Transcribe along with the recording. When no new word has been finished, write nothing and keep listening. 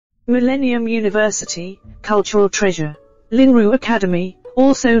Millennium University, Cultural Treasure. Linru Academy,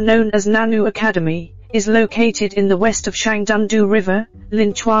 also known as Nanu Academy, is located in the west of Shangdundu River,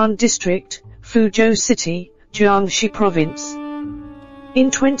 Linchuan District, Fuzhou City, Jiangxi Province.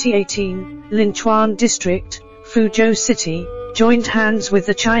 In 2018, Linchuan District, Fuzhou City, joined hands with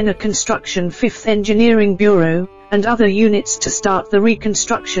the China Construction 5th Engineering Bureau, and other units to start the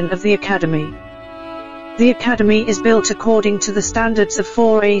reconstruction of the academy. The academy is built according to the standards of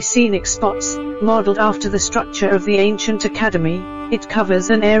 4A scenic spots, modeled after the structure of the ancient academy. It covers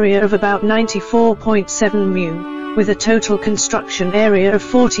an area of about 94.7 mu, with a total construction area of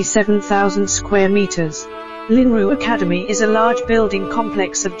 47,000 square meters. Linru Academy is a large building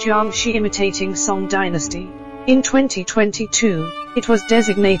complex of Jiangxi imitating Song Dynasty. In 2022, it was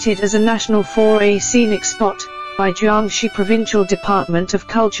designated as a national 4A scenic spot by Jiangxi Provincial Department of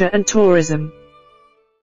Culture and Tourism.